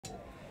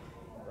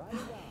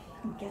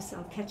I guess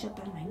I'll catch up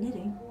on my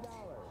knitting.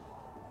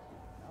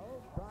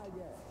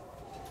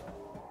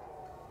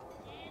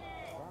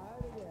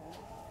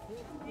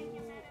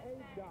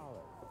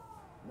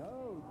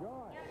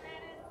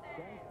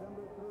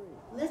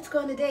 Let's go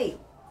on a date.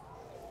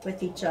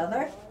 With each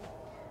other?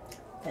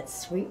 That's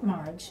sweet,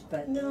 Marge,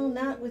 but... No,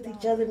 not with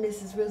each other,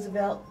 Mrs.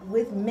 Roosevelt.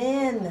 With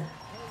men.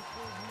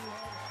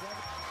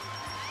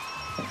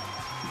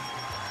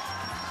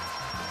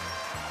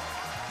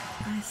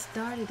 I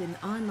started an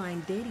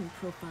online dating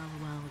profile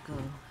a while ago.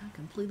 I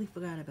completely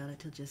forgot about it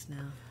till just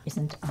now.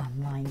 Isn't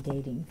online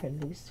dating for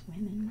loose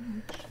women,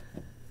 Marge?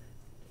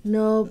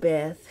 No,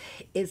 Beth.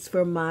 It's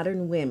for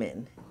modern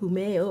women who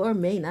may or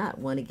may not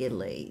want to get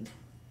laid.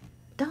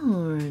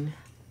 Darn,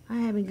 I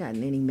haven't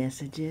gotten any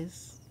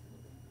messages.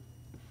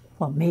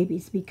 Well, maybe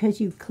it's because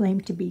you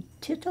claim to be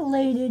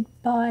titillated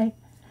by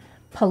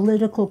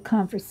political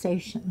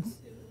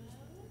conversations.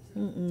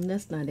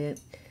 That's not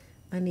it.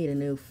 I need a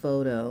new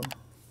photo.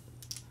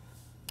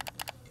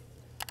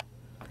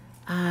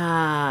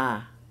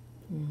 Ah.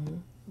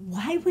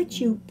 Why would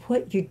you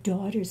put your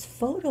daughter's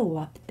photo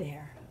up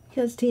there?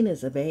 Because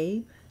Tina's a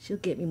babe. She'll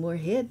get me more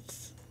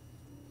hits.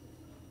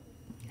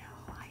 No,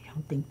 I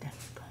don't think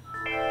that's good.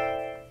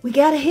 We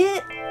got a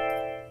hit.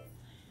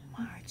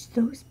 Marge,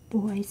 those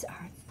boys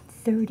are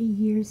 30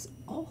 years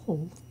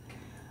old.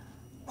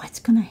 What's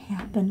going to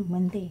happen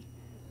when they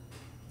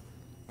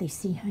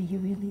see how you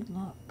really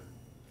look?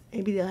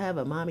 Maybe they'll have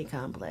a mommy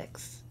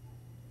complex.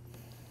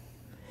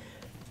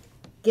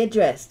 Get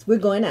dressed. We're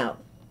going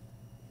out.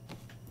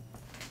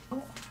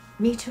 Oh,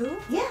 me too?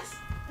 Yes.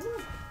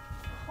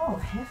 Oh,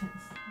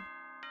 heavens.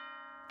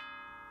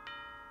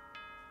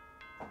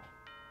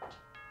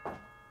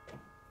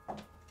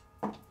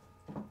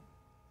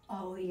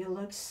 Oh, you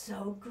look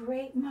so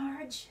great,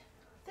 Marge.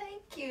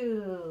 Thank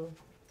you.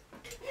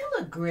 You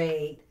look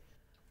great.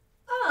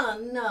 Oh,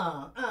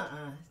 no.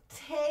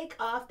 Take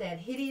off that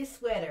hideous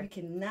sweater. You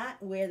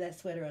cannot wear that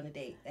sweater on a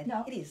date. That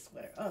hideous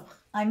sweater. Oh.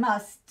 I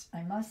must.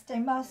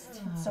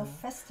 It's so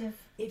festive.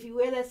 If you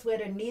wear that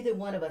sweater, neither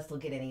one of us will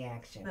get any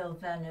action. Well,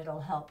 then it'll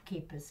help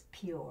keep us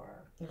pure.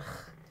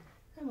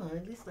 Come on,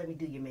 at least let me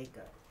do your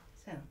makeup.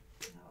 So.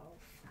 Oh,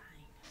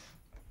 fine.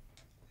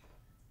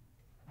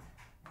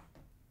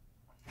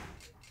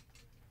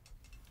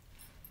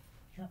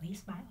 You want me to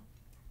smile?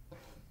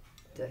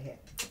 Go ahead.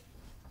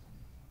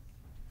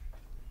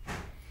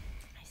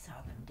 I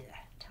saw them do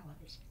that on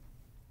television.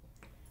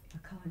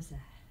 What color is that?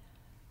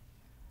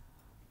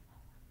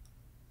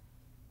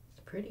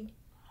 It's pretty.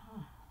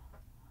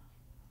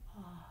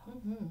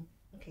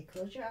 Okay,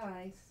 close your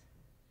eyes.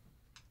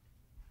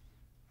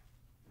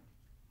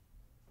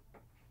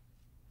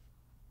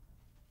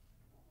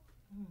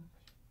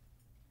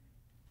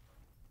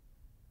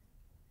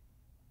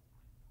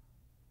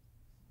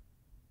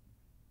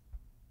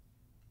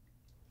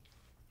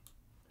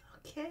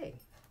 Okay.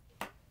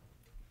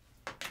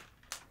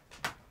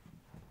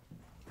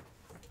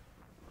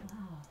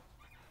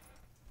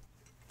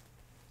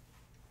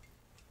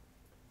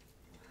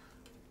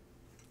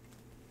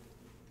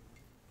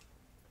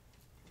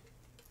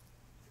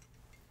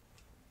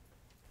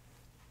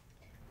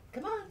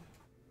 Come on.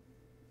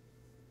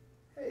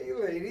 Hey,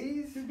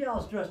 ladies. You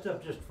gals dressed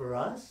up just for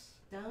us?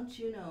 Don't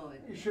you know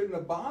it? You shouldn't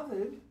have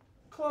bothered.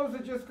 Clothes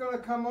are just gonna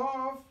come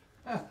off.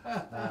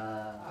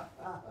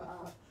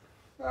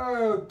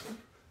 Oh,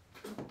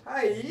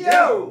 hey,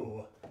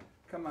 yo!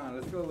 Come on,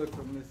 let's go look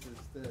for Mrs.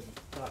 Stead.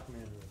 Talk me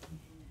into it.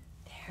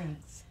 There it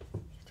is.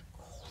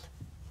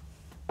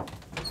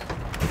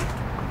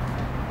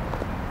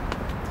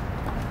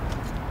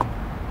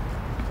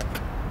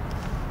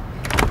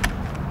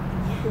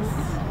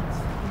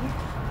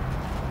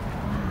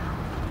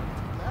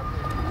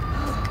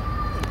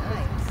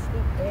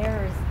 The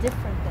air is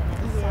different than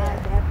inside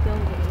that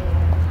building.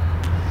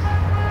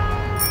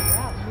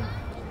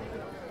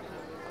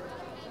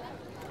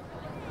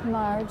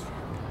 Marge,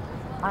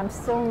 I'm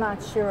still not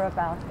sure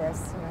about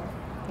this.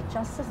 It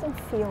just doesn't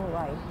feel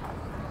right.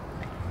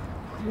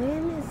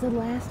 When is the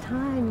last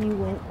time you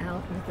went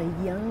out with a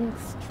young,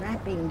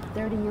 strapping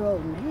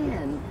 30-year-old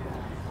man?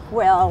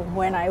 Well,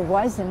 when I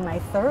was in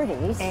my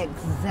 30s.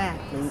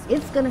 Exactly.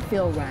 It's gonna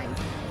feel right.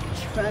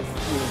 Trust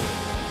me.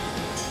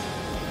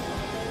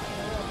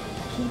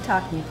 Key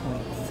talking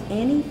points.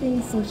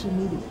 Anything social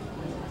media.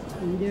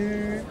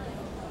 Twitter,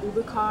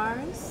 Uber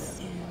cars,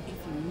 and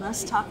if you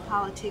must talk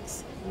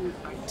politics, you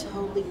are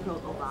totally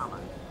pro-Obama.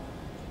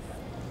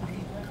 Okay,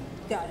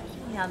 got it.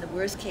 Yeah, the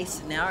worst case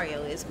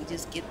scenario is we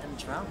just get them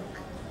drunk.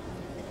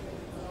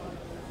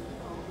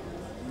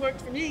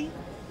 Worked for me.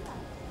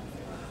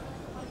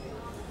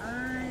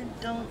 I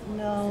don't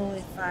know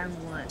if I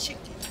want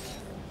chicken.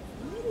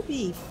 Maybe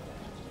beef.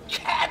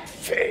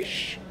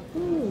 Catfish!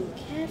 ooh,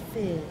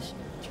 catfish.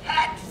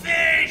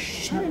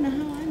 Catfish! I don't know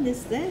how I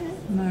missed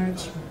that.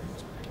 Marge.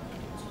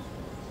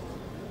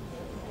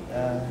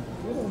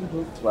 You don't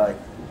look like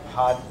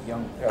hot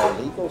young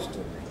paralegals to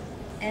me.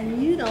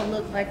 And you don't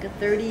look like a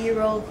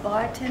 30-year-old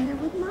bartender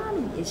with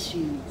mommy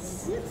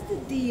issues. What's the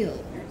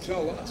deal? You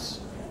tell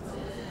us.